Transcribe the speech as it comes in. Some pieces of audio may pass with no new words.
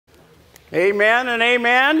Amen and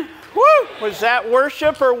amen. Woo! Was that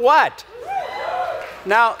worship or what?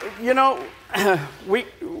 Now, you know,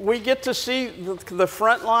 we get to see the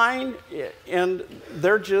front line, and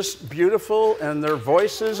they're just beautiful, and their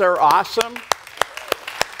voices are awesome.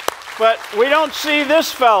 But we don't see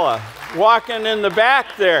this fella walking in the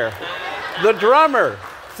back there, the drummer.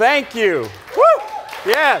 Thank you. Woo!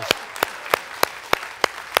 Yes.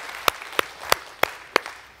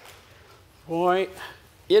 Boy,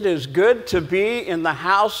 it is good to be in the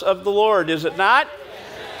house of the Lord, is it not?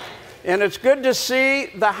 And it's good to see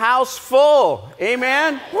the house full.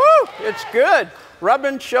 Amen? Woo! It's good.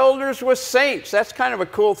 Rubbing shoulders with saints. That's kind of a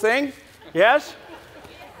cool thing. Yes?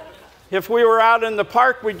 If we were out in the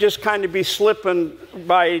park, we'd just kind of be slipping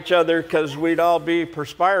by each other because we'd all be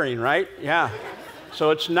perspiring, right? Yeah. So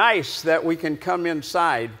it's nice that we can come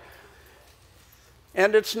inside.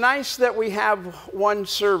 And it's nice that we have one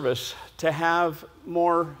service to have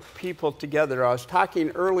more people together. I was talking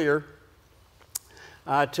earlier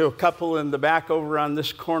to a couple in the back over on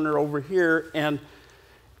this corner over here, and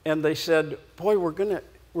they said, boy,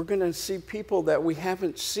 we're gonna see people that we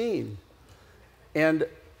haven't seen. And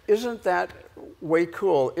isn't that way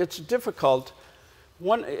cool? It's difficult.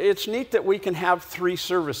 It's neat that we can have 3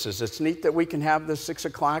 services. It's neat that we can have the 6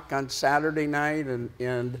 o'clock on Saturday night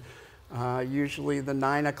and usually the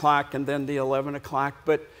 9 o'clock and then the 11 o'clock,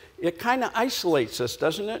 but it kind of isolates us,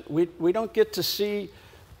 doesn't it? We don't get to see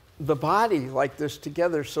the body like this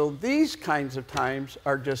together, so these kinds of times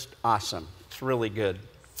are just awesome. It's really good.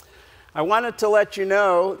 I wanted to let you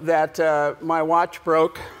know that my watch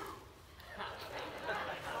broke.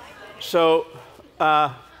 So,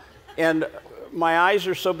 and my eyes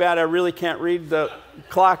are so bad I really can't read the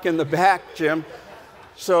clock in the back, Jim.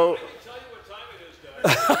 So,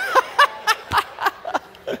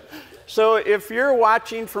 so if you're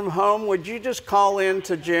watching from home, would you just call in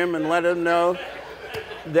to Jim and let him know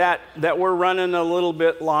that we're running a little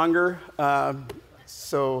bit longer?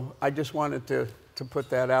 So I just wanted to put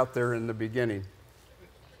that out there in the beginning.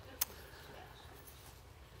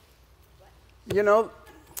 You know,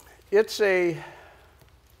 it's a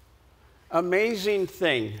amazing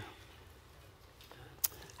thing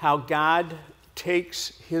how God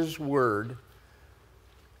takes His word,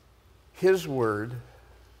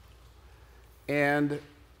 and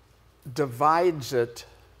divides it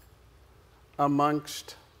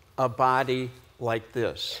amongst a body like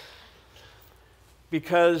this.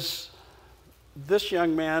 Because this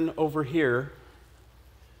young man over here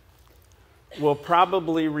will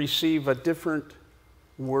probably receive a different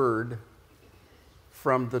word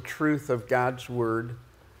from the truth of God's word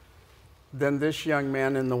than this young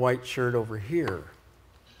man in the white shirt over here.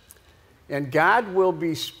 And God will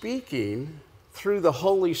be speaking through the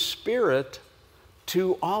Holy Spirit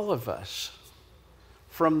to all of us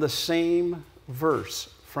from the same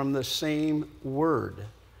verse, from the same word.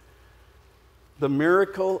 The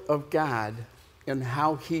miracle of God and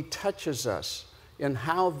how He touches us, and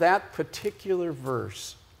how that particular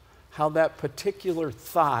verse, how that particular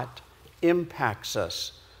thought impacts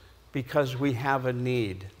us because we have a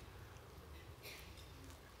need.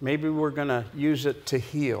 Maybe we're going to use it to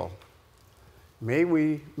heal.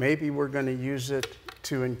 Maybe we're going to use it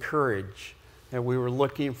to encourage, that we were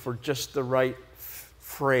looking for just the right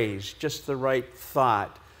phrase, just the right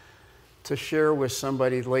thought to share with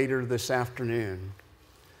somebody later this afternoon.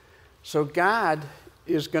 So God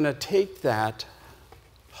is going to take that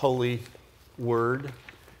holy word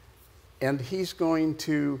and He's going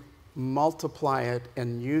to multiply it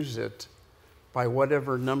and use it by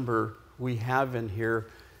whatever number we have in here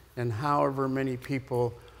and however many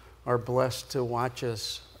people are blessed to watch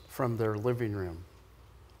us from their living room.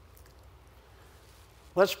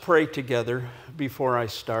 Let's pray together before I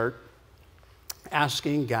start,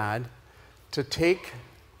 asking God to take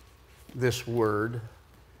this word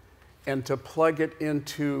and to plug it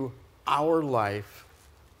into our life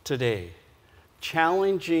today,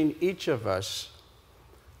 challenging each of us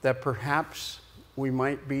that perhaps we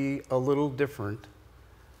might be a little different,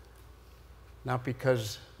 not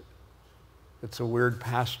because it's a weird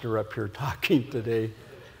pastor up here talking today,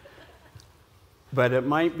 but it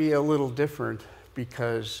might be a little different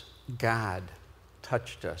because God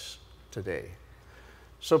touched us today.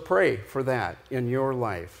 So pray for that in your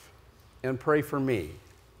life, and pray for me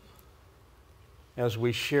as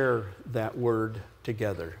we share that word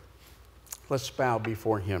together. Let's bow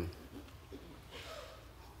before Him.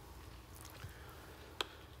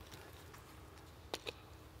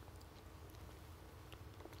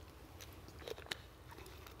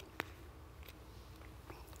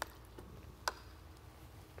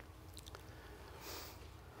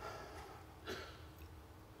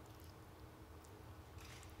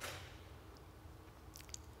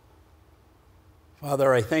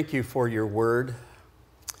 Father, I thank you for your word.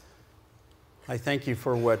 I thank you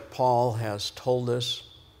for what Paul has told us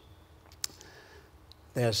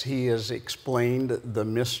as he has explained the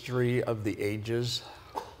mystery of the ages,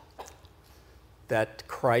 that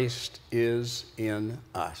Christ is in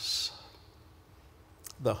us,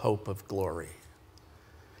 the hope of glory.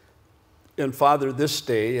 And Father, this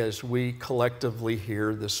day, as we collectively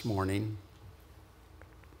here this morning,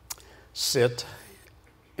 sit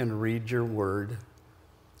and read your word,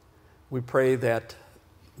 we pray that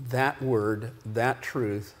that word, that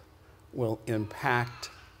truth, will impact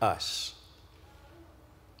us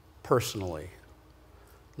personally.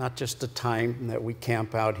 Not just the time that we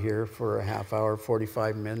camp out here for a half hour,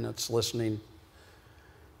 45 minutes listening,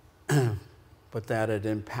 but that it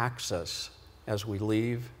impacts us as we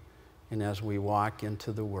leave and as we walk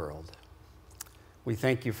into the world. We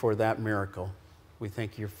thank you for that miracle. We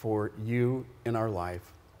thank you for you in our life.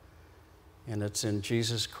 And it's in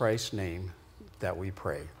Jesus Christ's name that we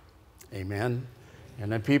pray. Amen.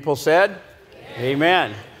 And then people said,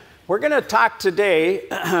 Amen. We're going to talk today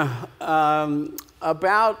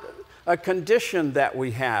about a condition that we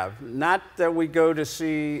have. Not that we go to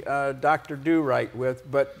see Dr. Do-Right with,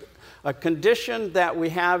 but a condition that we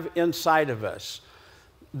have inside of us.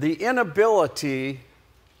 The inability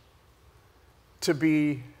to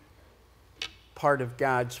be part of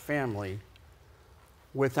God's family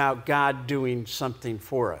without God doing something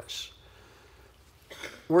for us.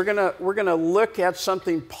 We're gonna look at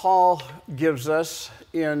something Paul gives us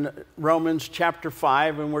in Romans chapter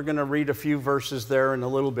 5, and we're gonna read a few verses there in a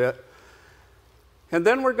little bit. And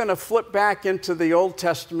then we're gonna flip back into the Old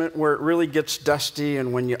Testament where it really gets dusty,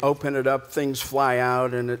 and when you open it up, things fly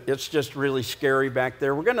out, and it's just really scary back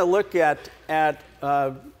there. We're gonna look at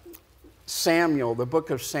Samuel, the book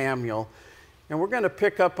of Samuel, and we're gonna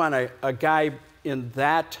pick up on a guy in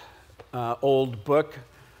that old book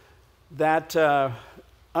that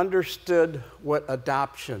understood what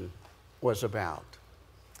adoption was about.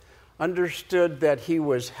 Understood that he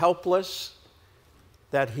was helpless,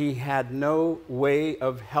 that he had no way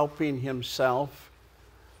of helping himself,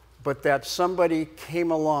 but that somebody came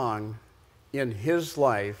along in his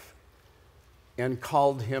life and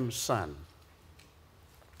called him son.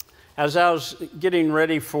 As I was getting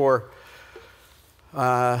ready for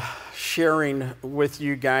sharing with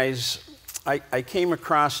you guys, I came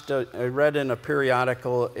across, I read in a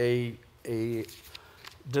periodical a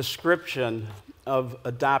description of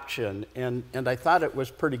adoption, and I thought it was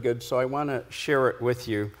pretty good, so I want to share it with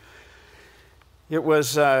you. It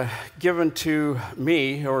was given to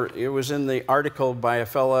me, or it was in the article by a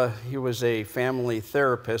fella. He was a family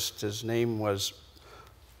therapist. His name was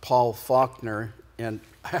Paul Faulkner, and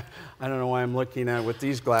I don't know why I'm looking at it with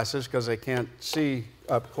these glasses, because I can't see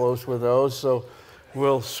up close with those, so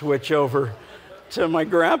we'll switch over to my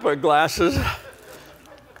grandpa glasses.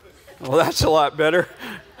 Well, that's a lot better.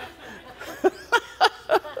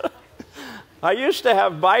 I used to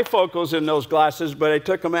have bifocals in those glasses, but I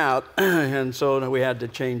took them out, and so we had to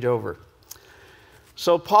change over.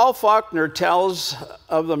 So Paul Faulkner tells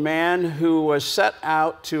of the man who was set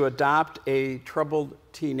out to adopt a troubled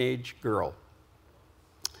teenage girl.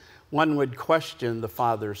 One would question the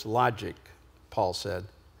father's logic, Paul said.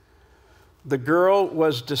 The girl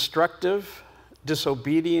was destructive,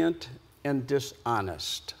 disobedient, and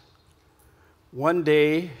dishonest. One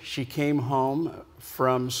day, she came home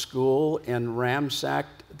from school and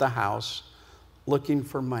ransacked the house looking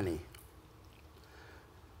for money.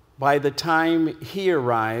 By the time he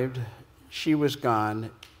arrived, she was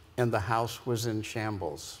gone and the house was in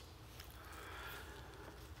shambles.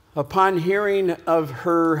 Upon hearing of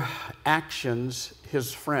her actions,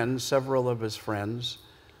 his friends, several of his friends,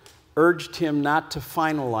 urged him not to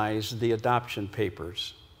finalize the adoption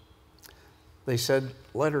papers. They said,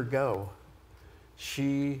 "Let her go.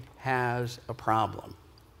 She has a problem."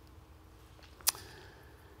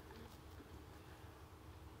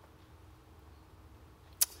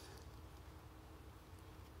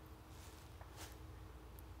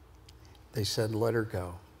 They said, "Let her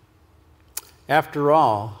go. After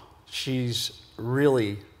all, she's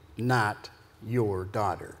really not your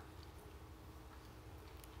daughter."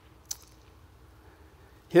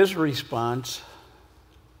 His response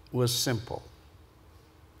was simple.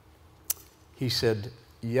 He said,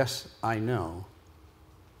 "Yes, I know,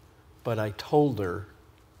 but I told her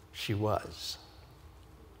she was."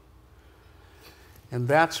 And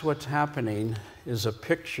that's what's happening, is a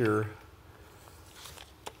picture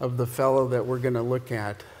of the fellow that we're going to look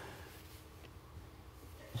at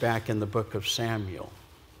back in the book of Samuel.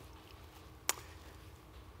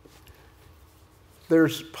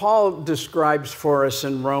 Paul describes for us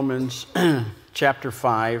in Romans chapter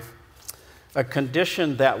 5, a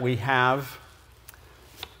condition that we have.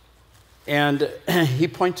 And he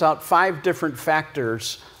points out 5 different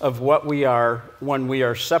factors of what we are when we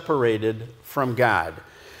are separated from God.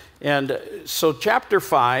 And so chapter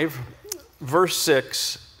 5, verse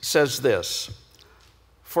 6 says this: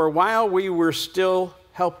 "For while we were still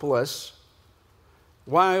helpless,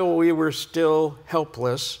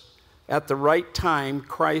 at the right time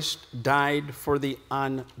Christ died for the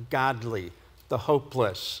ungodly," the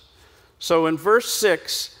hopeless. So in verse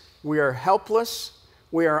 6, we are helpless,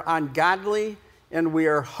 we are ungodly, and we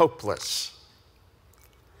are hopeless.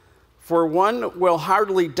 "For one will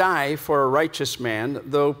hardly die for a righteous man,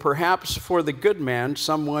 though perhaps for the good man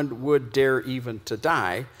someone would dare even to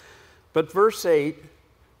die." But verse 8,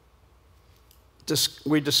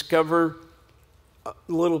 we discover a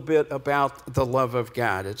little bit about the love of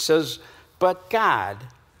God. It says, but God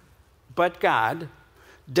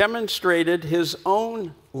demonstrated his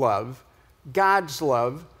own love, God's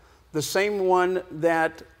love, the same one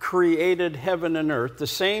that created heaven and earth, the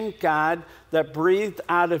same God that breathed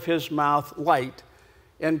out of his mouth light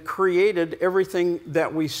and created everything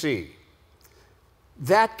that we see.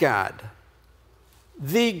 That God,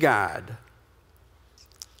 the God,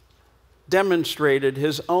 demonstrated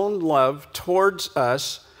his own love towards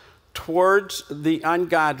us, towards the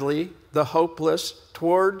ungodly, the hopeless,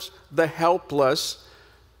 towards the helpless.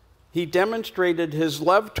 He demonstrated his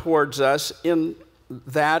love towards us in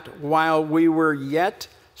that while we were yet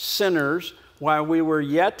sinners, while we were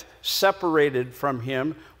yet separated from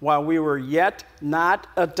him, while we were yet not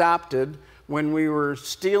adopted, when we were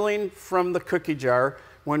stealing from the cookie jar,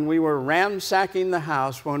 when we were ransacking the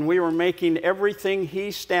house, when we were making everything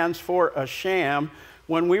he stands for a sham,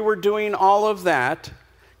 when we were doing all of that,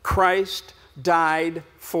 Christ died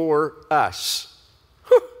for us.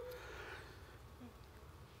 Whew.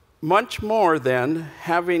 Much more then,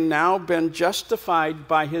 having now been justified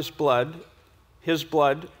by his blood,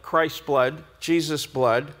 Christ's blood, Jesus'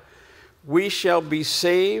 blood, we shall be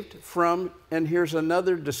saved from, and here's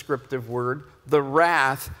another descriptive word, the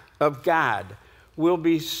wrath of God. We'll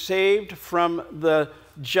be saved from the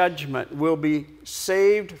judgment. We'll be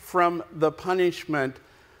saved from the punishment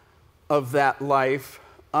of that life,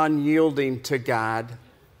 unyielding to God.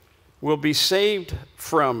 We'll be saved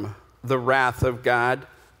from the wrath of God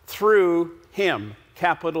through him,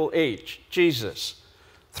 capital H, Jesus,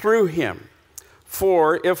 through him.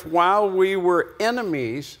 For if while we were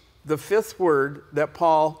enemies, the 5th word that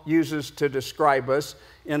Paul uses to describe us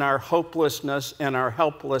in our hopelessness and our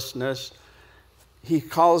helplessness, he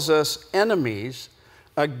calls us enemies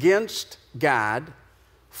against God,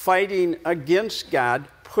 fighting against God,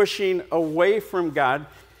 pushing away from God.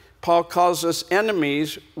 Paul calls us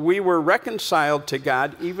enemies. We were reconciled to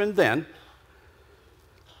God even then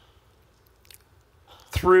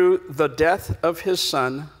through the death of his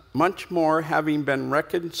Son. Much more, having been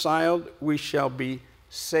reconciled, we shall be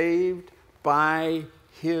saved by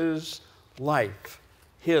his life.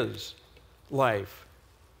 His life.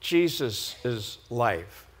 Jesus'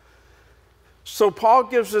 life. So Paul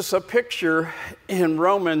gives us a picture in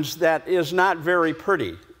Romans that is not very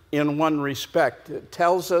pretty in one respect. It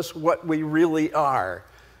tells us what we really are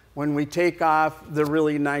when we take off the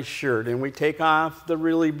really nice shirt and we take off the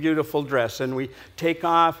really beautiful dress and we take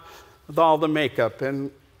off all the makeup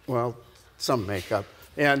and, well, some makeup.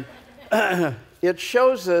 And it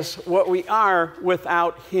shows us what we are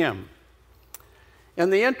without him.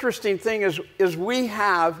 And the interesting thing is we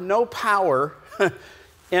have no power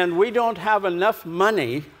and we don't have enough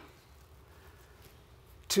money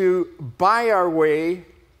to buy our way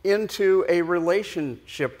into a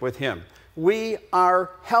relationship with him. We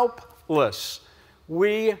are helpless.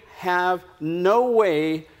 We have no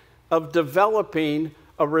way of developing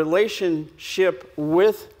a relationship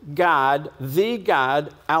with God, the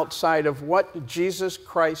God, outside of what Jesus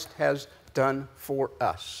Christ has done for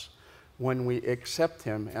us when we accept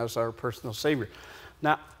him as our personal Savior.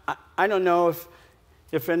 Now, I don't know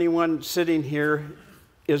if anyone sitting here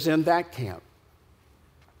is in that camp,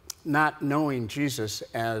 not knowing Jesus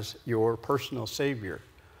as your personal Savior.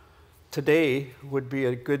 Today would be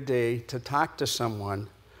a good day to talk to someone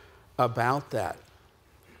about that.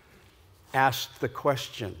 Ask the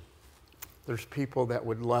question. There's people that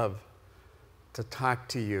would love to talk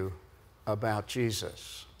to you about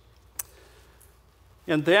Jesus.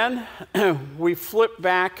 And then we flip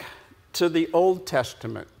back to the Old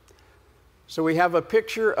Testament. So we have a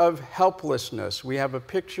picture of helplessness. We have a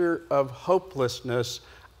picture of hopelessness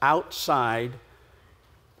outside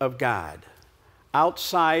of God,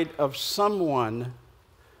 outside of someone,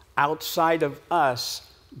 outside of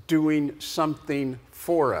us doing something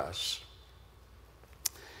for us.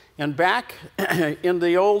 And back in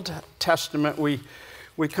the Old Testament,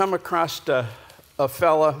 we come across a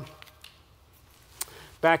fella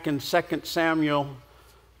back in 2 Samuel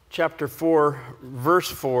chapter 4, verse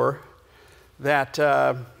 4, that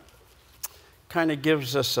kind of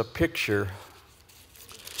gives us a picture.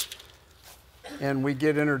 And we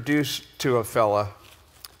get introduced to a fella.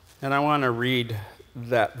 And I want to read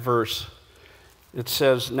that verse. It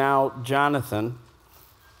says, "Now Jonathan,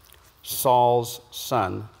 Saul's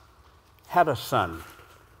son, had a son,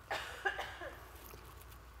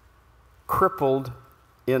 crippled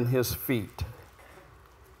in his feet.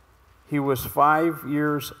 He was 5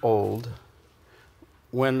 years old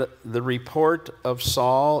when the report of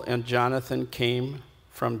Saul and Jonathan came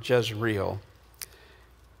from Jezreel.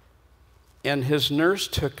 And his nurse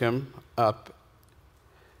took him up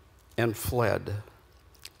and fled.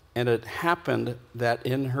 And it happened that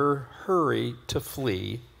in her hurry to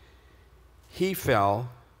flee, he fell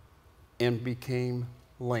and became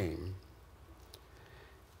lame.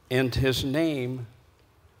 And his name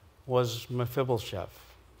was Mephibosheth."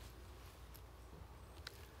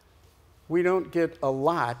 We don't get a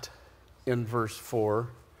lot in verse 4,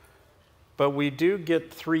 but we do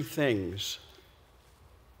get three things.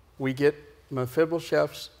 We get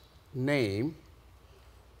Mephibosheth's name,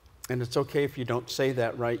 and it's okay if you don't say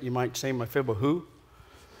that right. You might say Mephibosheth.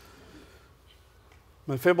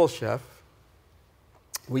 Mephibosheth.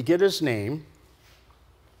 We get his name.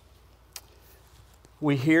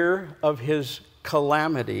 We hear of his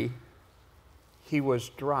calamity. He was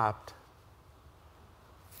dropped,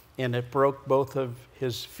 and it broke both of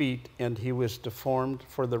his feet, and he was deformed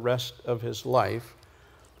for the rest of his life.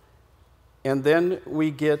 And then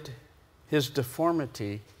we get his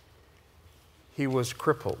deformity. He was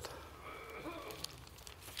crippled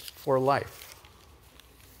for life.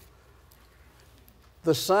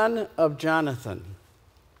 The son of Jonathan.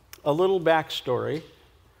 A little backstory.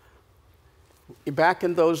 Back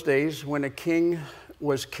in those days, when a king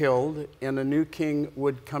was killed and a new king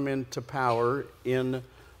would come into power in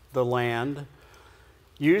the land,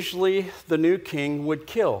 usually the new king would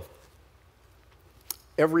kill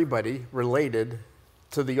everybody related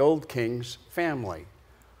to the old king's family.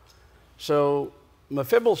 So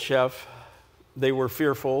Mephibosheth, they were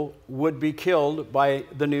fearful, would be killed by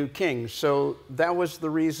the new king. So that was the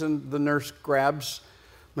reason the nurse grabs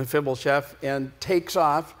Mephibosheth and takes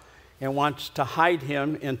off and wants to hide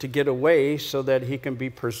him and to get away so that he can be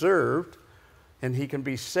preserved and he can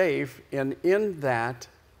be safe. And in that,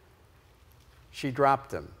 she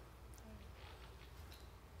dropped him.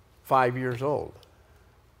 5 years old.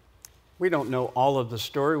 We don't know all of the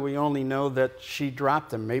story. We only know that she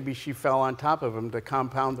dropped him. Maybe she fell on top of him to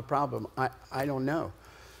compound the problem. I don't know.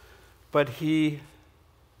 But he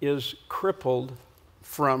is crippled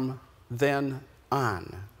from then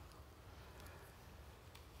on.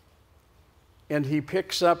 And he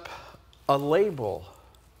picks up a label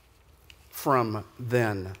from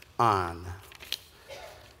then on.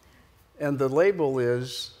 And the label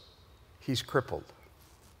is, he's crippled.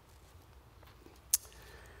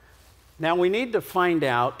 Now we need to find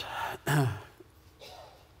out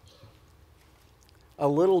a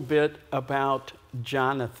little bit about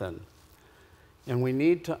Jonathan. And we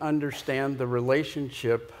need to understand the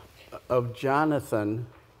relationship of Jonathan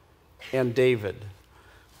and David.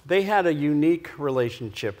 They had a unique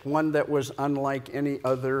relationship, one that was unlike any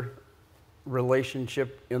other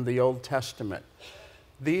relationship in the Old Testament.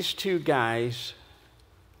 These two guys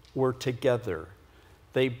were together.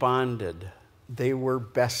 They bonded. They were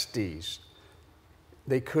besties.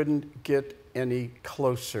 They couldn't get any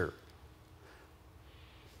closer.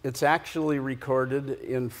 It's actually recorded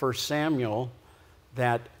in 1 Samuel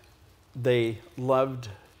that they loved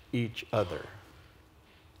each other.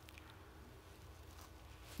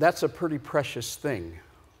 That's a pretty precious thing.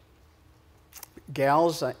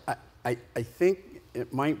 Gals, I think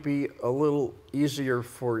it might be a little easier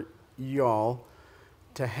for y'all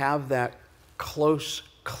to have that close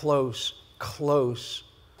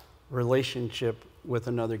relationship with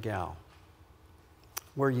another gal,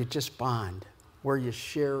 where you just bond, where you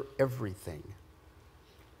share everything,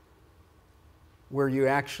 where you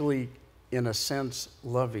actually, in a sense,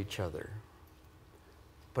 love each other.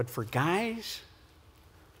 But for guys,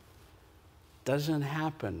 doesn't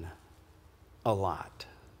happen a lot.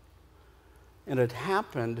 And it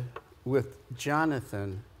happened with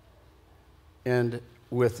Jonathan and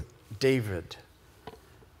with David.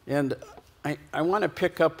 And I want to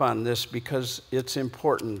pick up on this because it's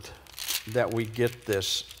important that we get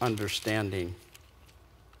this understanding.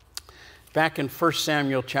 Back in 1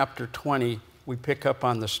 Samuel chapter 20, we pick up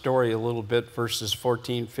on the story a little bit, verses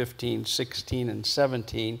 14, 15, 16, and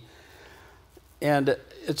 17. And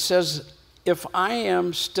it says, if I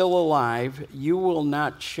am still alive, you will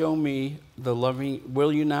not show me the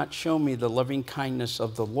will you not show me the loving kindness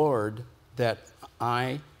of the Lord, that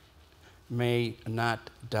I may not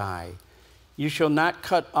die? You shall not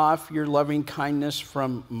cut off your loving kindness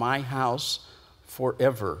from my house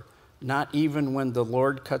forever, not even when the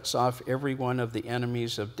Lord cuts off every one of the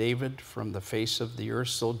enemies of David from the face of the earth.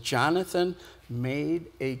 So Jonathan made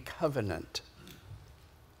a covenant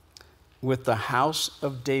with the house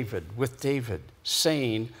of David,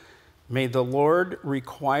 saying, may the Lord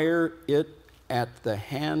require it at the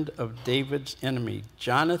hand of David's enemy.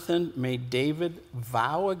 Jonathan made David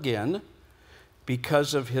vow again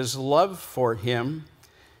because of his love for him,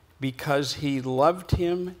 because he loved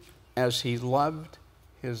him as he loved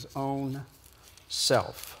his own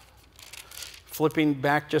self. Flipping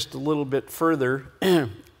back just a little bit further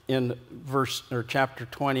in chapter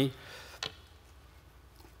 20,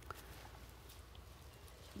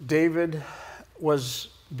 David was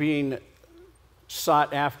being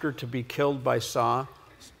sought after to be killed by Saul,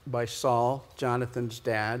 Jonathan's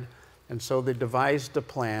dad, and so they devised a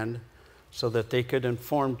plan so that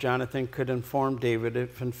Jonathan could inform David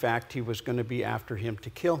if in fact he was going to be after him to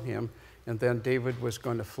kill him, and then David was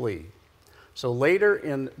going to flee. So later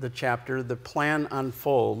in the chapter, the plan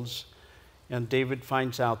unfolds, and David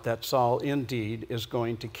finds out that Saul indeed is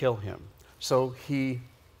going to kill him. So he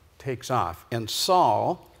takes off, and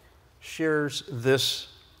Saul shares this.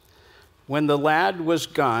 When the lad was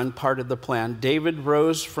gone, part of the plan, David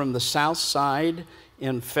rose from the south side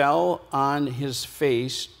and fell on his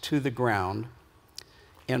face to the ground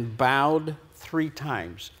and bowed 3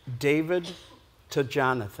 times. David to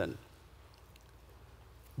Jonathan.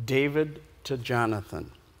 David to Jonathan.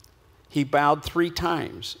 He bowed 3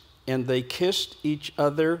 times, and they kissed each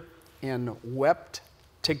other and wept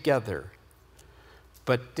together.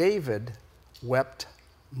 But David wept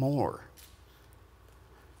more.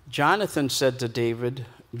 Jonathan said to David,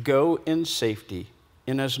 go in safety,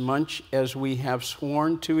 inasmuch as we have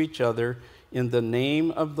sworn to each other in the name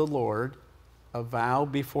of the Lord, a vow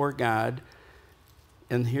before God.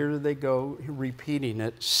 And here they go repeating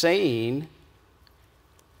it, saying,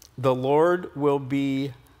 the Lord will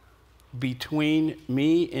be between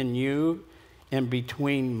me and you, and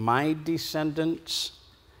between my descendants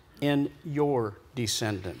and your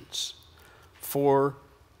descendants for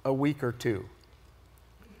a week or 2.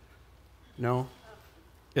 No,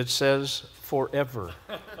 it says forever.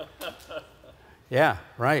 Yeah,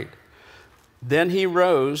 right. Then he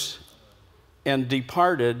rose and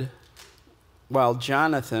departed while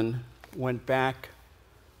Jonathan went back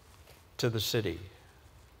to the city.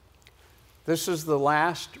 This is the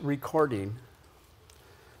last recording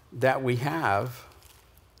that we have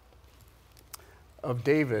of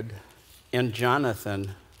David and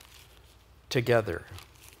Jonathan together.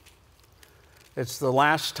 It's the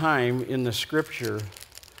last time in the scripture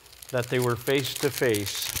that they were face to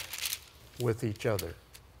face with each other.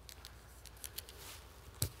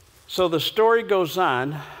 So the story goes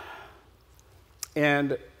on,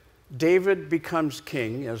 and David becomes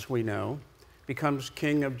king, as we know, becomes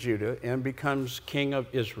king of Judah, and becomes king of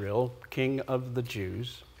Israel, king of the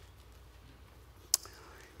Jews.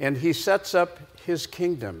 And he sets up his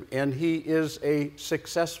kingdom, and he is a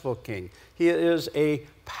successful king. He is a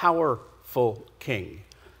powerful king.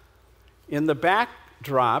 In the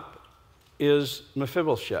backdrop is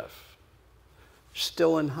Mephibosheth,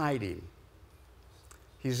 still in hiding.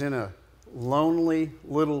 He's in a lonely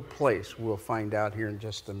little place, we'll find out here in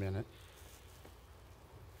just a minute.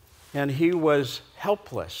 And he was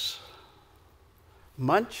helpless,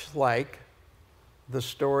 much like the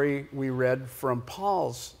story we read from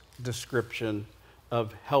Paul's description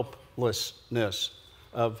of helplessness,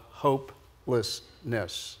 of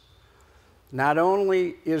hopelessness. Not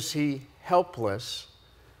only is he helpless,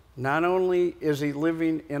 not only is he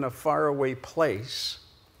living in a faraway place,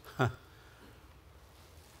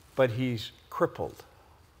 but he's crippled.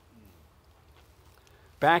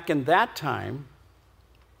 Back in that time,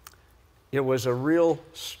 it was a real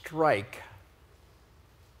strike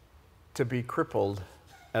to be crippled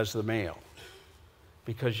as the male,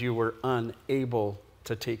 because you were unable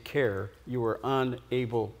to take care, you were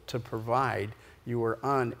unable to provide, you were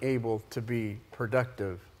unable to be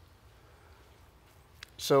productive.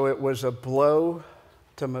 So it was a blow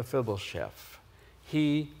to Mephibosheth.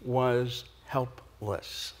 He was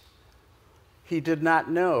helpless. He did not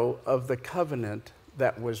know of the covenant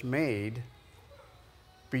that was made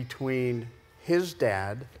between his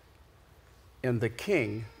dad and the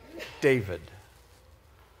king, David.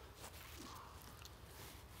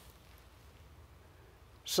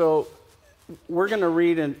 So we're going to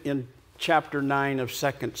read in chapter 9 of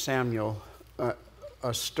 2 Samuel,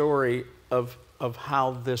 a story of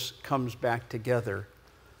how this comes back together.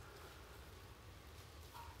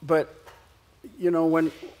 But, you know,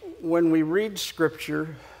 when we read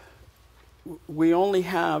Scripture, we only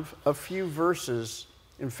have a few verses.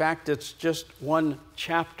 In fact, it's just one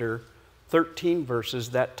chapter, 13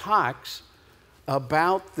 verses, that talks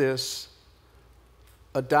about this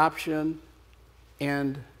adoption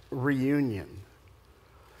and reunion.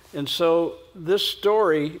 And so this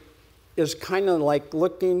story is kind of like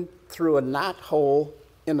looking through a knothole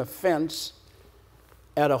in a fence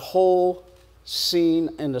at a whole scene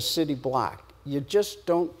in a city block. You just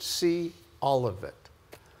don't see all of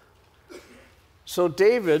it. So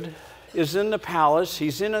David is in the palace,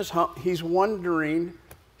 he's in his home, he's wondering,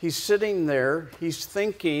 he's sitting there, he's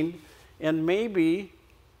thinking, and maybe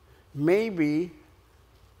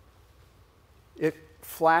it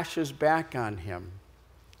flashes back on him.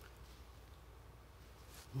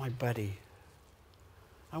 My buddy,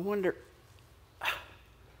 I wonder,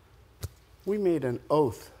 we made an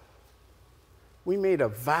oath. We made a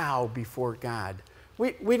vow before God.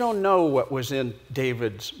 We don't know what was in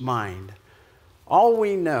David's mind. All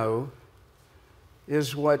we know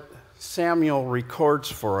is what Samuel records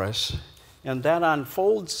for us, and that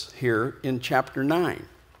unfolds here in chapter 9.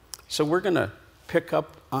 So we're going to pick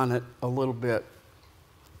up on it a little bit,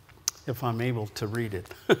 if I'm able to read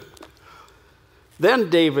it.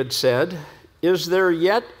 Then David said, "Is there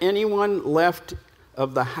yet anyone left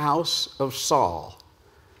of the house of Saul,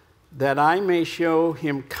 that I may show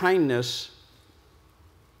him kindness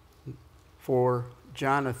for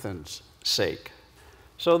Jonathan's sake?"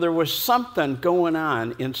 So there was something going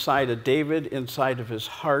on inside of David, inside of his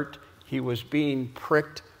heart. He was being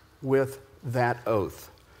pricked with that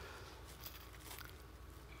oath.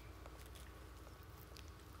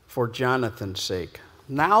 For Jonathan's sake.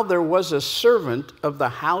 Now there was a servant of the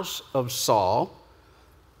house of Saul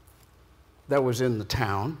that was in the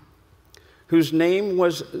town, whose name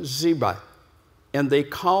was Ziba, and they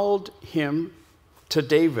called him to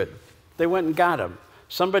David. They went and got him.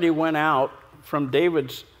 Somebody went out from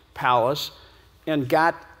David's palace and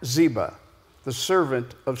got Ziba, the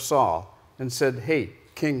servant of Saul, and said, "Hey,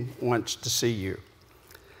 king wants to see you."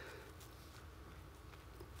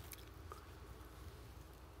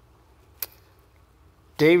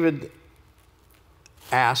 David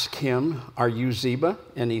asked him, "Are you Ziba?"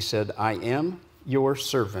 And he said, "I am your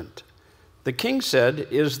servant." The king said,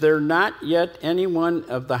 "Is there not yet anyone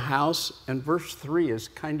of the house?" And verse 3 is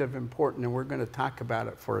kind of important, and we're going to talk about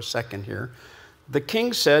it for a second here. The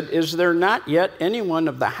king said, "Is there not yet anyone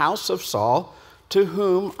of the house of Saul to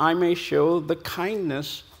whom I may show the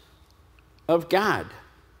kindness of God?"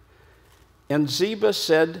 And Ziba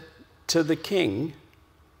said to the king,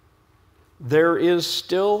 "There is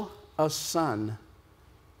still a son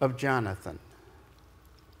of Jonathan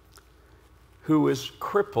who is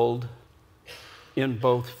crippled in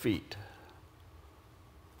both feet."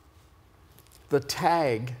 The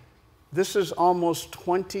tag, this is almost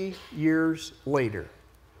 20 years later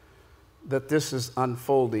that this is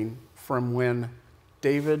unfolding from when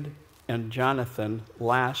David and Jonathan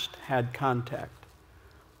last had contact.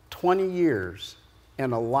 20 years,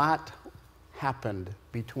 and a lot happened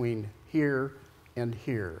between here and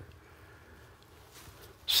here.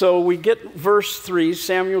 So we get verse 3.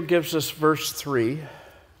 Samuel gives us verse 3.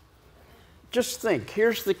 Just think,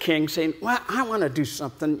 here's the king saying, "Well, I want to do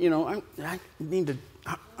something, you know,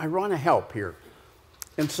 I want to help here."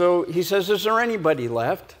 And so he says, "Is there anybody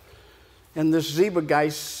left?" And this Ziba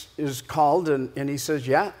guy is called, and he says,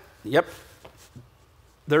 "Yep,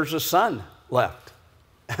 there's a son left."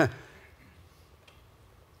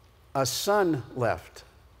 A son left,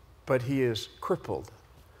 but he is crippled.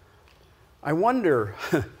 I wonder,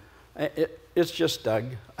 it's just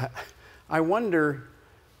Doug, I wonder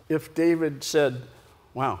if David said,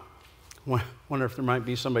 "Wow, wonder if there might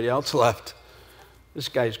be somebody else left. This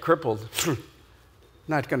guy's crippled,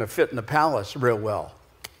 not going to fit in the palace real well."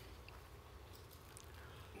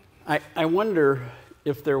 I wonder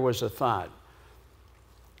if there was a thought.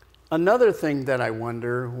 Another thing that I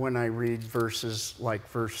wonder when I read verses like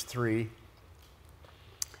verse 3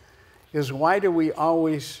 is, why do we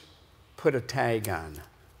always put a tag on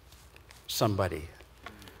somebody?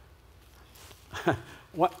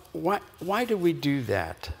 Why do we do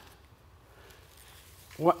that?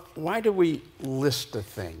 Why do we list a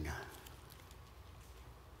thing?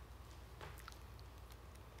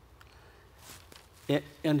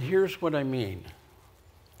 And here's what I mean.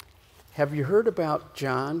 Have you heard about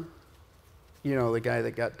John? You know, the guy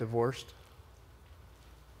that got divorced?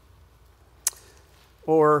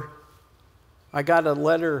 Or I got a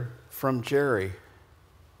letter from Jerry.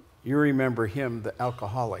 You remember him, the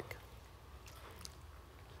alcoholic.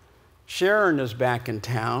 Sharon is back in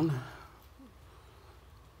town.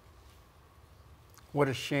 What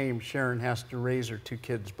a shame Sharon has to raise her 2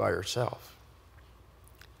 kids by herself.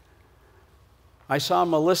 I saw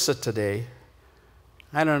Melissa today.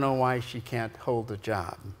 I don't know why she can't hold a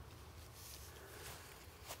job.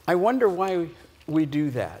 I wonder why we do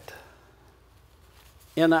that.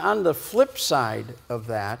 And on the flip side of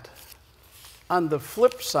that,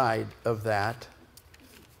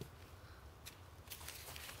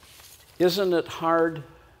 isn't it hard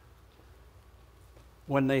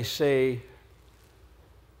when they say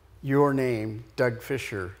your name, Doug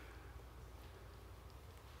Fisher,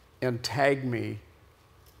 and tag me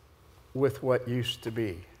with what used to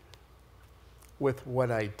be, with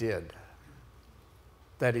what I did,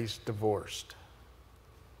 that he's divorced?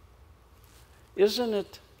 Isn't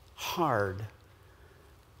it hard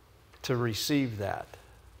to receive that?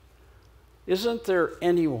 Isn't there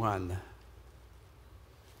anyone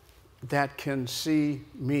that can see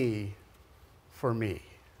me for me?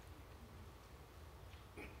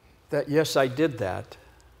 That yes, I did that,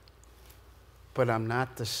 but I'm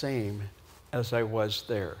not the same as I was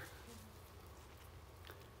there.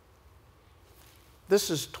 This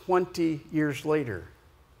is 20 years later.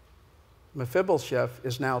 Mephibosheth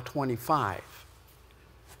is now 25.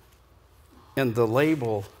 And the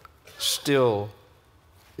label still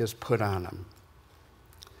is put on him.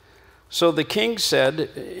 So the king said,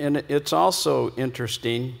 and it's also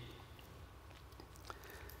interesting,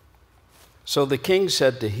 so the king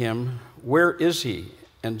said to him, "Where is he?"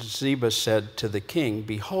 And Ziba said to the king,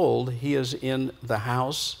 "Behold, he is in the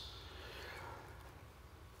house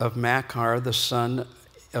of Machir, the son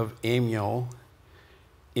of Amiel,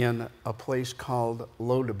 in a place called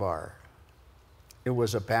Lodabar." It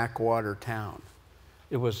was a backwater town.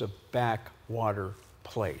 It was a backwater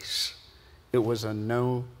place. It was a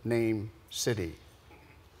no-name city.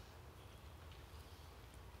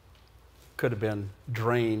 Could have been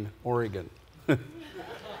Drain, Oregon.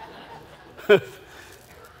 Could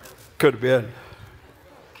have been.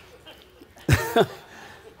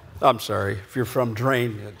 I'm sorry, if you're from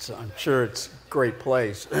Drain, I'm sure it's a great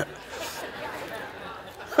place.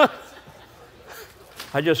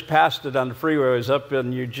 I just passed it on the freeway. I was up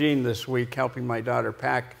in Eugene this week helping my daughter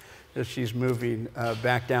pack as she's moving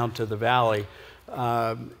back down to the valley.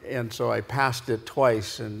 And so I passed it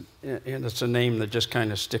twice, and it's a name that just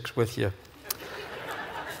kind of sticks with you.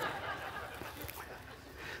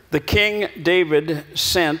 The king David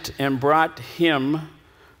sent and brought him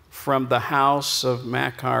from the house of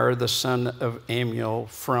Machir, the son of Amiel,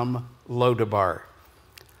 from Lodabar.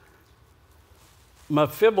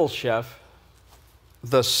 Mephibosheth,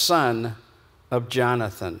 the son of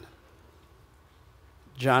Jonathan.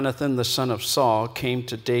 Jonathan, the son of Saul, came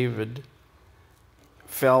to David,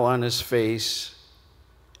 fell on his face,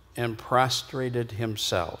 and prostrated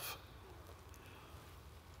himself.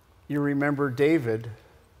 You remember David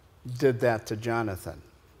did that to Jonathan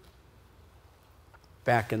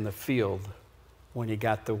back in the field when he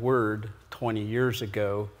got the word 20 years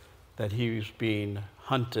ago that he was being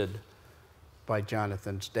hunted by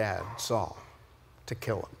Jonathan's dad, Saul, to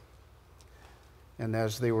kill him. And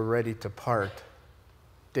as they were ready to part,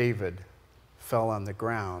 David fell on the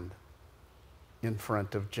ground in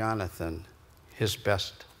front of Jonathan, his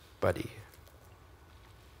best buddy.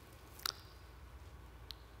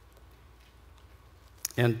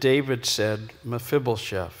 And David said,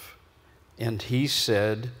 "Mephibosheth." And he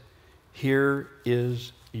said, "Here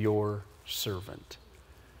is your servant."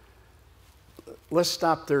 Let's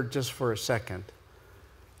stop there just for a second.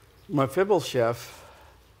 Mephibosheth,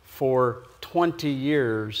 for 20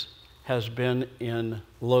 years, has been in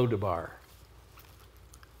Lodabar,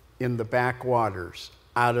 in the backwaters,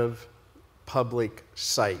 out of public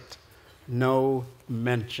sight. No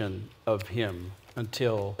mention of him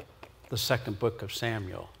until the second book of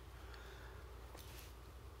Samuel.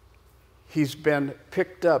 He's been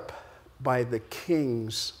picked up by the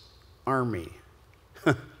king's army.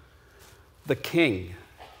 The king,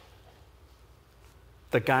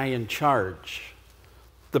 the guy in charge,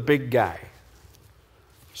 the big guy,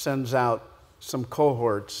 sends out some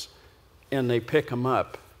cohorts and they pick him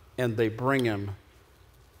up and they bring him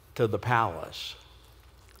to the palace.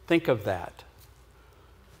 Think of that.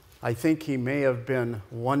 I think he may have been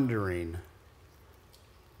wondering,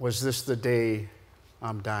 was this the day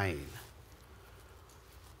I'm dying?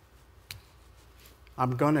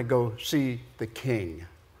 I'm going to go see the king.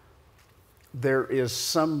 There is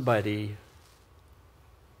somebody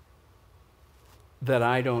that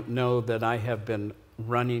I don't know that I have been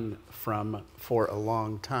running from for a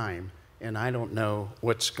long time, and I don't know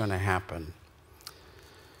what's going to happen.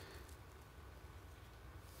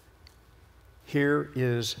 Here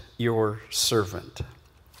is your servant,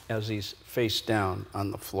 as he's face down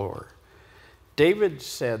on the floor. David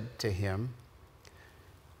said to him,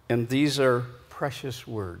 and these are precious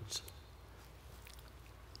words,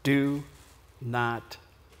 do not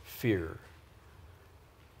fear.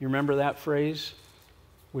 You remember that phrase?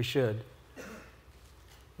 We should.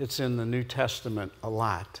 It's in the New Testament a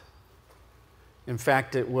lot. In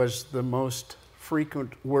fact, it was the most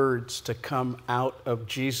frequent words to come out of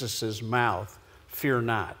Jesus' mouth. Fear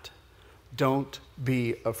not. Don't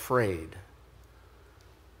be afraid.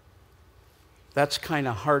 That's kind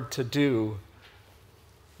of hard to do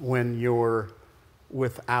when you're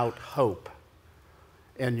without hope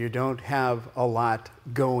and you don't have a lot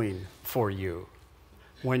going for you.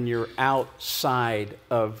 When you're outside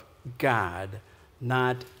of God,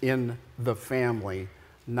 not in the family,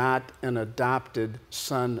 not an adopted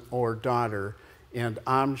son or daughter. And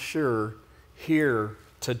I'm sure here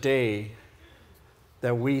today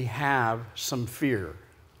that we have some fear.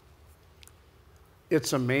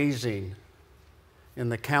 It's amazing in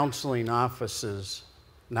the counseling offices,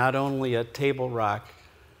 not only at Table Rock,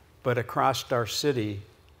 but across our city,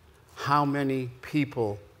 how many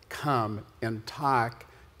people come and talk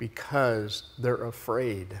because they're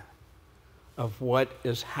afraid of what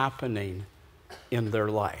is happening in their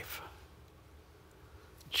life.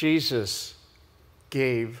 Jesus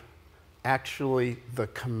gave actually the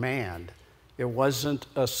command. It wasn't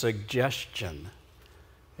a suggestion.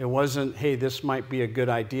 It wasn't, hey, this might be a good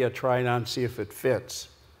idea, try it on, see if it fits.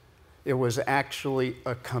 It was actually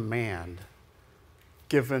a command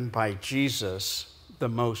given by Jesus, the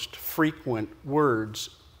most frequent words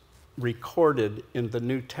recorded in the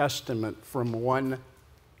New Testament from one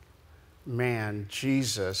man,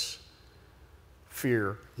 Jesus.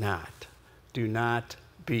 Fear not. Do not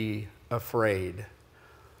be afraid.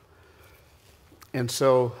 And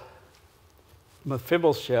so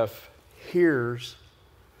Mephibosheth hears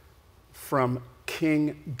from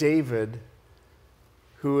King David,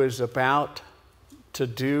 who is about to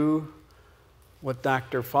do what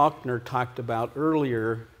Dr. Faulkner talked about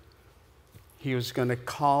earlier. He was going to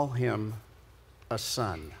call him a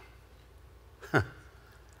son.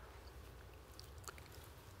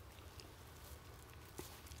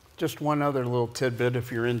 Just one other little tidbit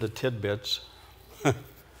if you're into tidbits.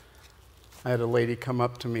 I had a lady come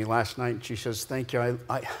up to me last night and she says, thank you,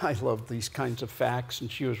 I love these kinds of facts,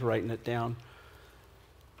 and she was writing it down.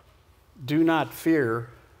 Do not fear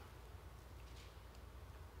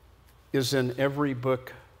is in every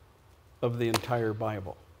book of the entire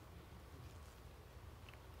Bible.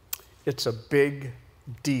 It's a big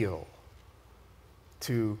deal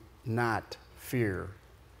to not fear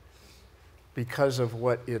because of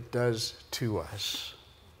what it does to us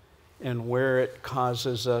and where it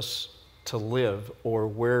causes us to live, or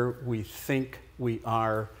where we think we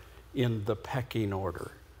are in the pecking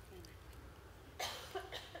order.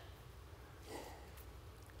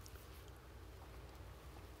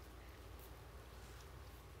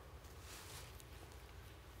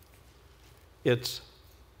 It's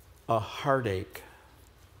a heartache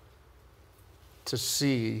to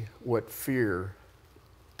see what fear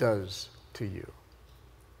does to you.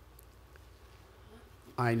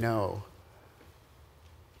 I know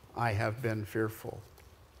I have been fearful.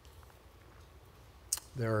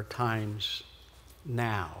 There are times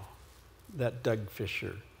now that Doug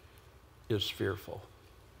Fisher is fearful.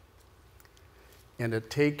 And it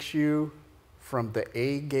takes you from the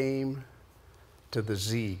A game to the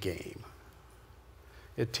Z game.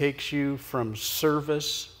 It takes you from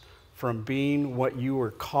service, from being what you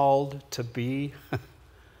were called to be,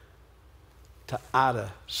 to out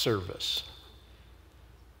of service.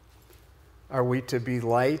 Are we to be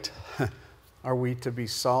light? Are we to be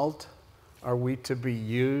salt? Are we to be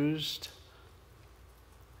used?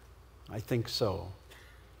 I think so.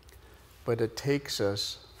 But it takes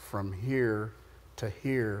us from here to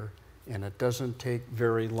here, and it doesn't take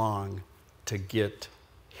very long to get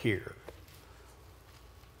here.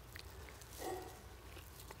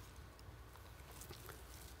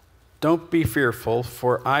 Don't be fearful,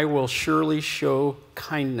 for I will surely show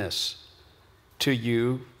kindness to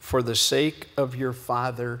you for the sake of your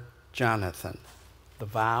father Jonathan. The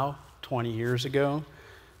vow 20 years ago,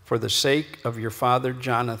 for the sake of your father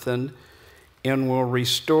Jonathan, and will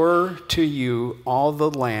restore to you all the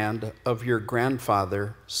land of your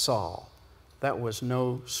grandfather Saul. That was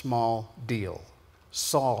no small deal.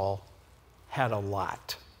 Saul had a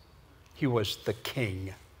lot. He was the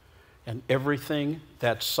king. And everything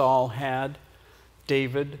that Saul had,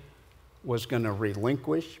 David was going to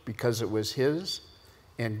relinquish because it was his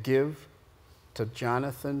and give to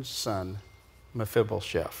Jonathan's son,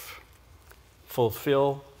 Mephibosheth.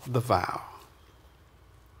 Fulfill the vow.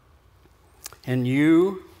 And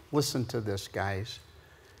you, listen to this, guys.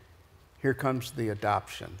 Here comes the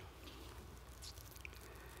adoption.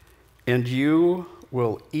 And you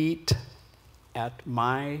will eat at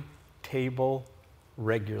my table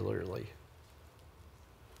regularly.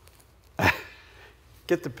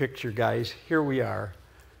 Get the picture, guys. Here we are,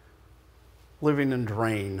 living in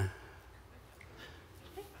Drain.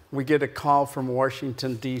 We get a call from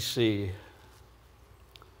Washington, D.C.,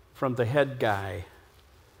 from the head guy.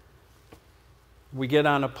 We get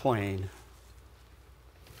on a plane,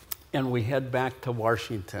 and we head back to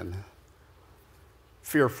Washington,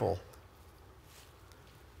 fearful.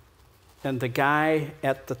 And the guy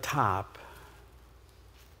at the top,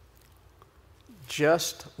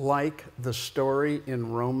 just like the story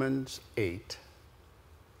in Romans 8,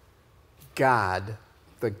 God,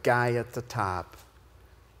 the guy at the top,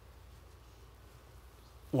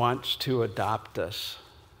 wants to adopt us.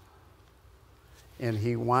 And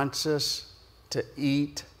he wants us to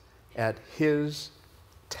eat at his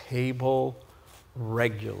table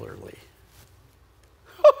regularly.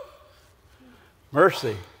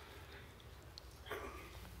 Mercy.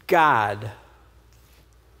 God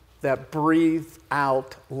that breathed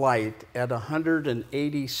out light at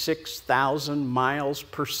 186,000 miles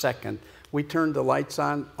per second. We turned the lights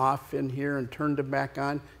on, off in here and turned them back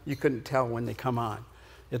on. You couldn't tell when they come on.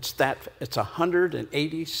 It's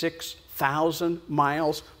 186,000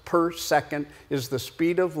 miles per second is the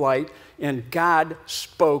speed of light, and God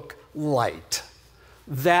spoke light.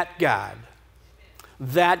 That God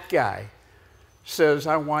says,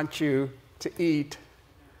 I want you to eat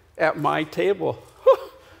at my table.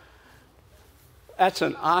 That's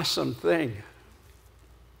an awesome thing.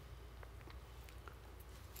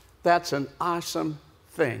 That's an awesome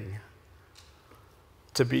thing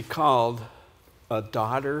to be called a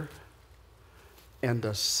daughter and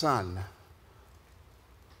a son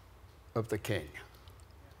of the King,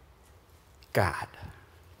 God.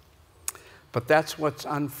 But that's what's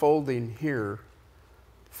unfolding here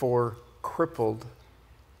for crippled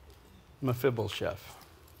Mephibosheth.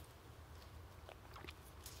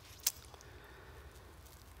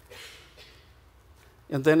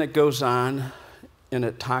 And then it goes on and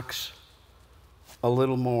it talks a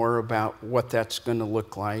little more about what that's going to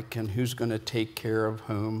look like and who's going to take care of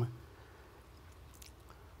whom.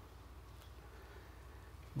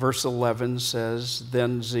 Verse 11 says,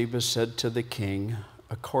 Then Ziba said to the king,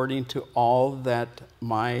 according to all that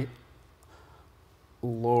my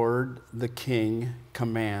Lord the king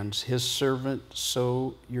commands his servant,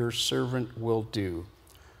 so your servant will do.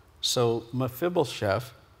 So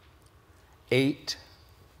Mephibosheth ate,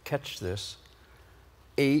 catch this,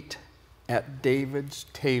 ate at David's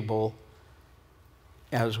table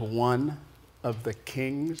as one of the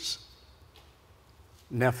king's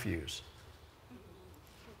nephews.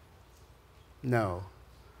 No,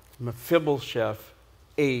 Mephibosheth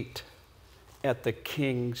ate at the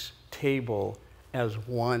king's table as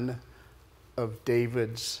one of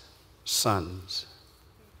David's sons.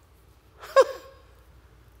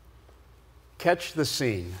 Catch the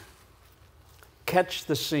scene. Catch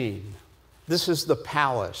the scene. This is the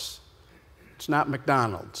palace. It's not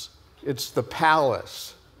McDonald's. It's the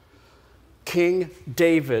palace. King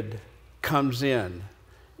David comes in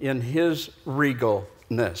his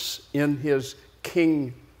regalness, in his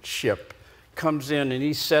kingship, comes in and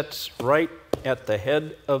he sits right at the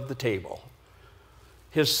head of the table.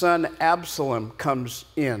 His son Absalom comes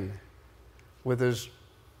in with his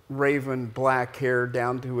raven black hair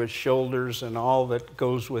down to his shoulders and all that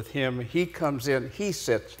goes with him. He comes in, he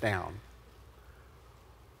sits down.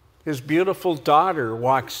 His beautiful daughter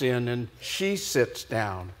walks in and she sits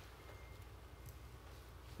down.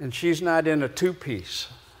 And she's not in a two-piece.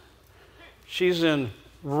 She's in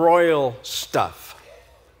royal stuff.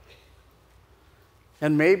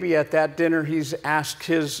 And maybe at that dinner he's asked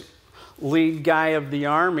his lead guy of the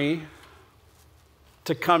army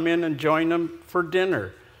to come in and join him for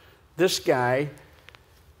dinner. This guy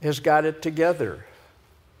has got it together.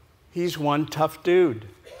 He's one tough dude.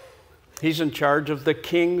 He's in charge of the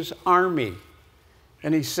king's army,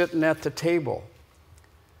 and he's sitting at the table.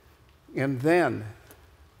 And then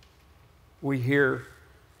we hear,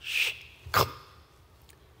 shh, come,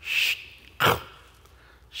 shh, come,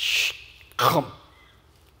 shh, come.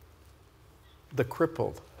 The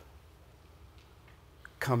crippled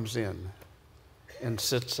comes in and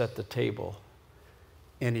sits at the table,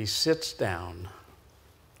 and he sits down,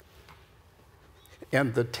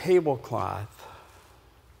 and the tablecloth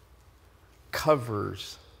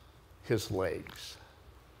covers his legs.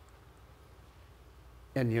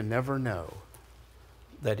 And you never know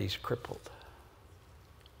that he's crippled.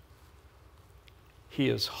 He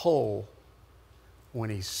is whole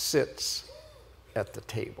when he sits at the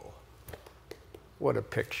table. What a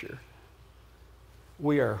picture.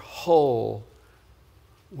 We are whole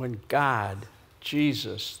when God,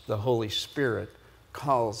 Jesus, the Holy Spirit,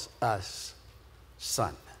 calls us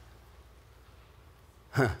son.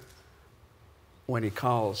 When he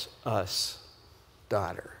calls us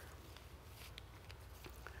daughter.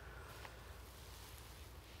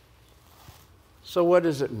 So what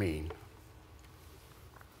does it mean?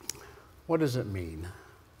 What does it mean?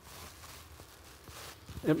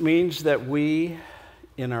 It means that we,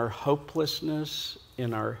 in our hopelessness,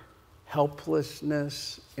 in our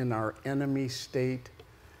helplessness, in our enemy state,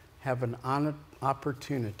 have an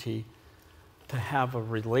opportunity to have a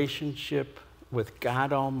relationship with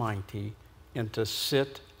God Almighty and to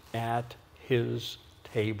sit at his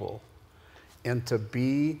table and to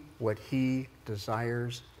be what he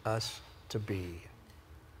desires us to be.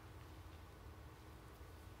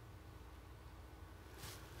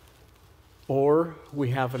 Or we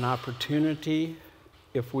have an opportunity,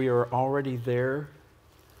 if we are already there,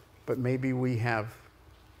 but maybe we have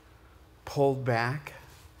pulled back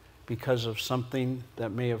because of something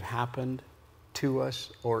that may have happened to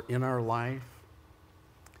us or in our life,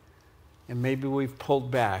 and maybe we've pulled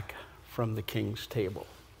back from the King's table.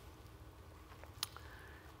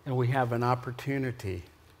 And we have an opportunity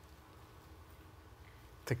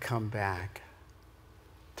to come back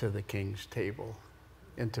to the King's table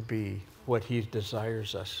and to be what he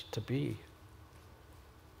desires us to be.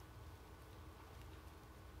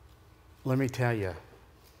 Let me tell you,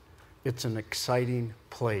 it's an exciting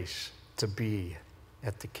place to be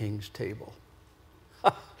at the King's table.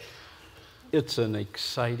 It's an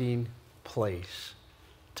exciting place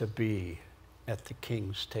to be at the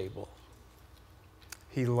King's table.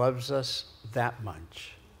 He loves us that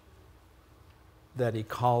much that he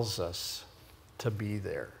calls us to be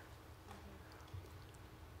there.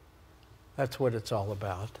 That's what it's all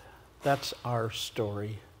about. That's our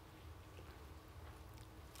story.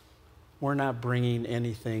 We're not bringing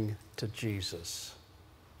anything to Jesus.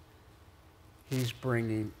 He's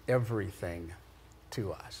bringing everything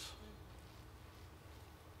to us.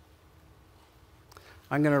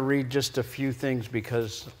 I'm going to read just a few things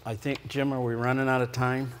because I think, Jim, are we running out of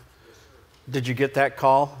time? Did you get that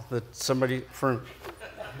call that somebody from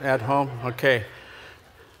at home? Okay.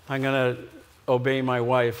 I'm going to obey my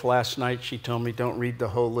wife. Last night she told me don't read the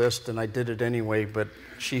whole list, and I did it anyway, but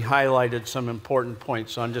she highlighted some important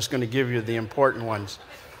points, so I'm just going to give you the important ones.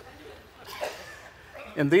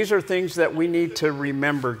 And these are things that we need to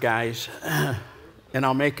remember, guys. And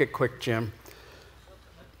I'll make it quick, Jim.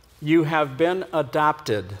 You have been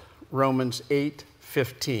adopted, Romans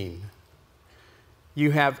 8:15.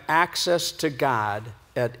 You have access to God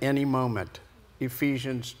at any moment,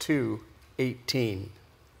 Ephesians 2:18.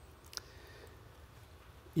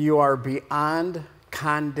 You are beyond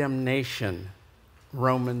condemnation,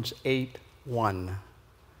 Romans 8:1.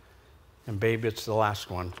 And babe, it's the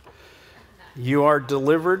last one. You are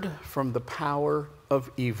delivered from the power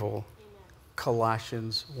of evil,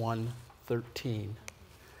 Colossians 1:13.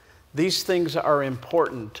 These things are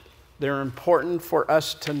important. They're important for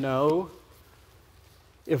us to know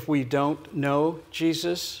if we don't know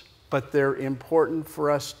Jesus, but they're important for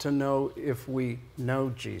us to know if we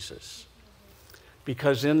know Jesus.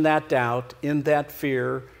 Because in that doubt, in that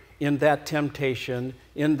fear, in that temptation,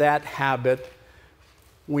 in that habit,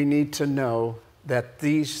 we need to know that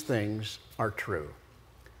these things are true.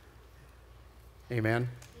 Amen?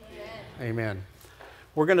 Amen. Amen.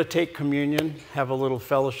 We're going to take communion, have a little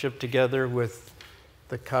fellowship together with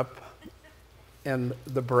the cup and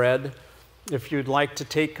the bread. If you'd like to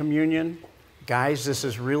take communion, guys, this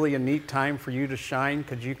is really a neat time for you to shine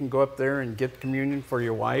because you can go up there and get communion for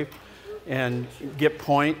your wife and get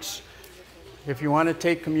points. If you want to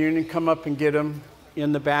take communion, come up and get them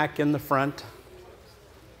in the back, in the front,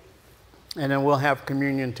 and then we'll have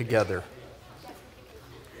communion together.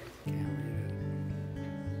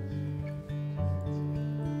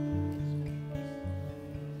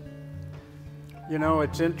 You know,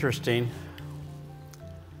 it's interesting.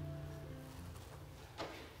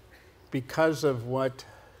 Because of what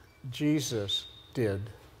Jesus did,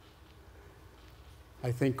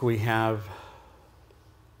 I think we have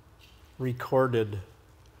recorded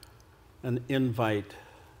an invite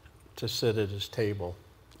to sit at his table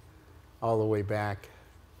all the way back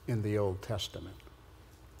in the Old Testament.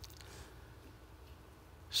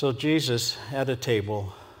 So Jesus at a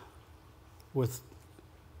table with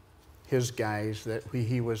his guys that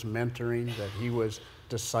he was mentoring, that he was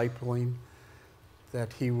discipling,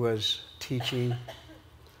 that he was teaching,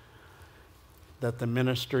 that the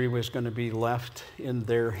ministry was going to be left in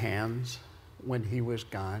their hands when he was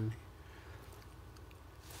gone.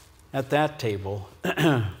 At that table,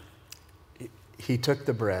 he took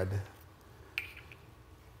the bread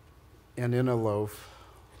and in a loaf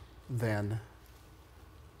then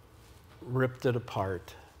ripped it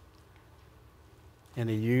apart, and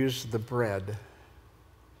he used the bread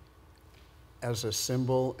as a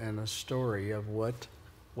symbol and a story of what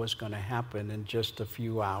was going to happen in just a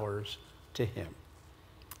few hours to him.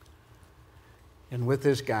 And with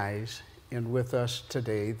his guys, and with us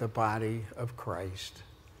today, the body of Christ,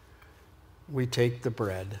 we take the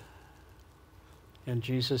bread. And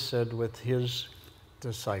Jesus said with his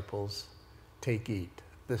disciples, "Take, eat.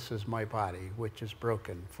 This is my body, which is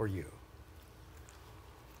broken for you."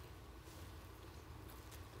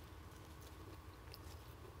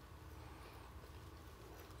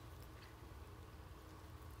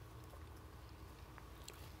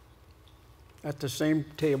 At the same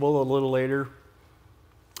table a little later,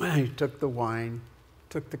 he took the wine,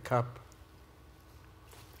 took the cup,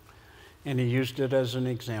 and he used it as an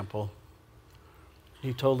example.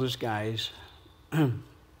 He told his guys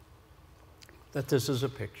that this is a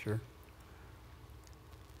picture.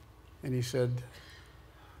 And he said,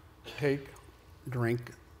 "Take,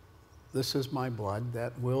 drink. This is my blood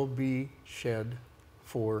that will be shed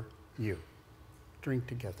for you. Drink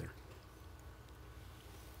together."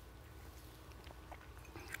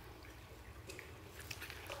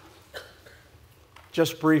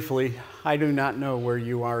 Just briefly, I do not know where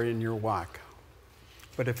you are in your walk,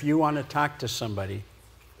 but if you want to talk to somebody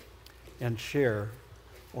and share,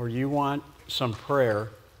 or you want some prayer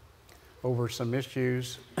over some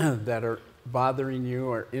issues that are bothering you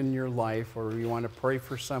or in your life, or you want to pray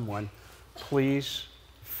for someone, please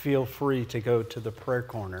feel free to go to the prayer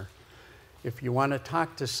corner. If you want to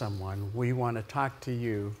talk to someone, we want to talk to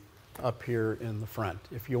you up here in the front.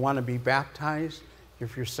 If you want to be baptized,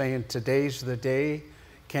 if you're saying today's the day,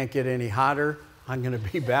 can't get any hotter, I'm going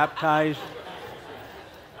to be baptized,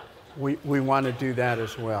 we want to do that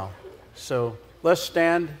as well. So let's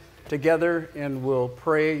stand together and we'll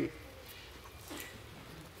pray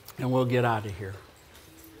and we'll get out of here.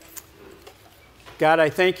 God, I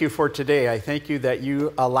thank you for today. I thank you that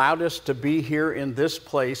you allowed us to be here in this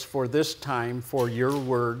place for this time, for your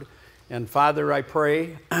word. And Father, I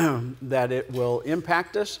pray that it will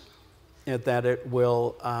impact us, and that it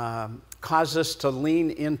will cause us to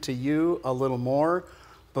lean into you a little more,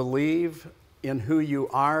 believe in who you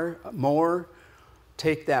are more,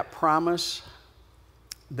 take that promise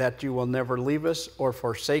that you will never leave us or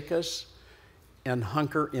forsake us, and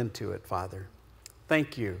hunker into it, Father.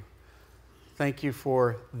 Thank you. Thank you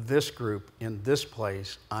for this group in this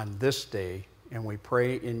place on this day, and we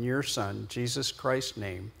pray in your Son, Jesus Christ's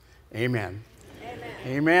name. Amen. Amen.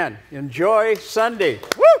 Amen. Enjoy Sunday.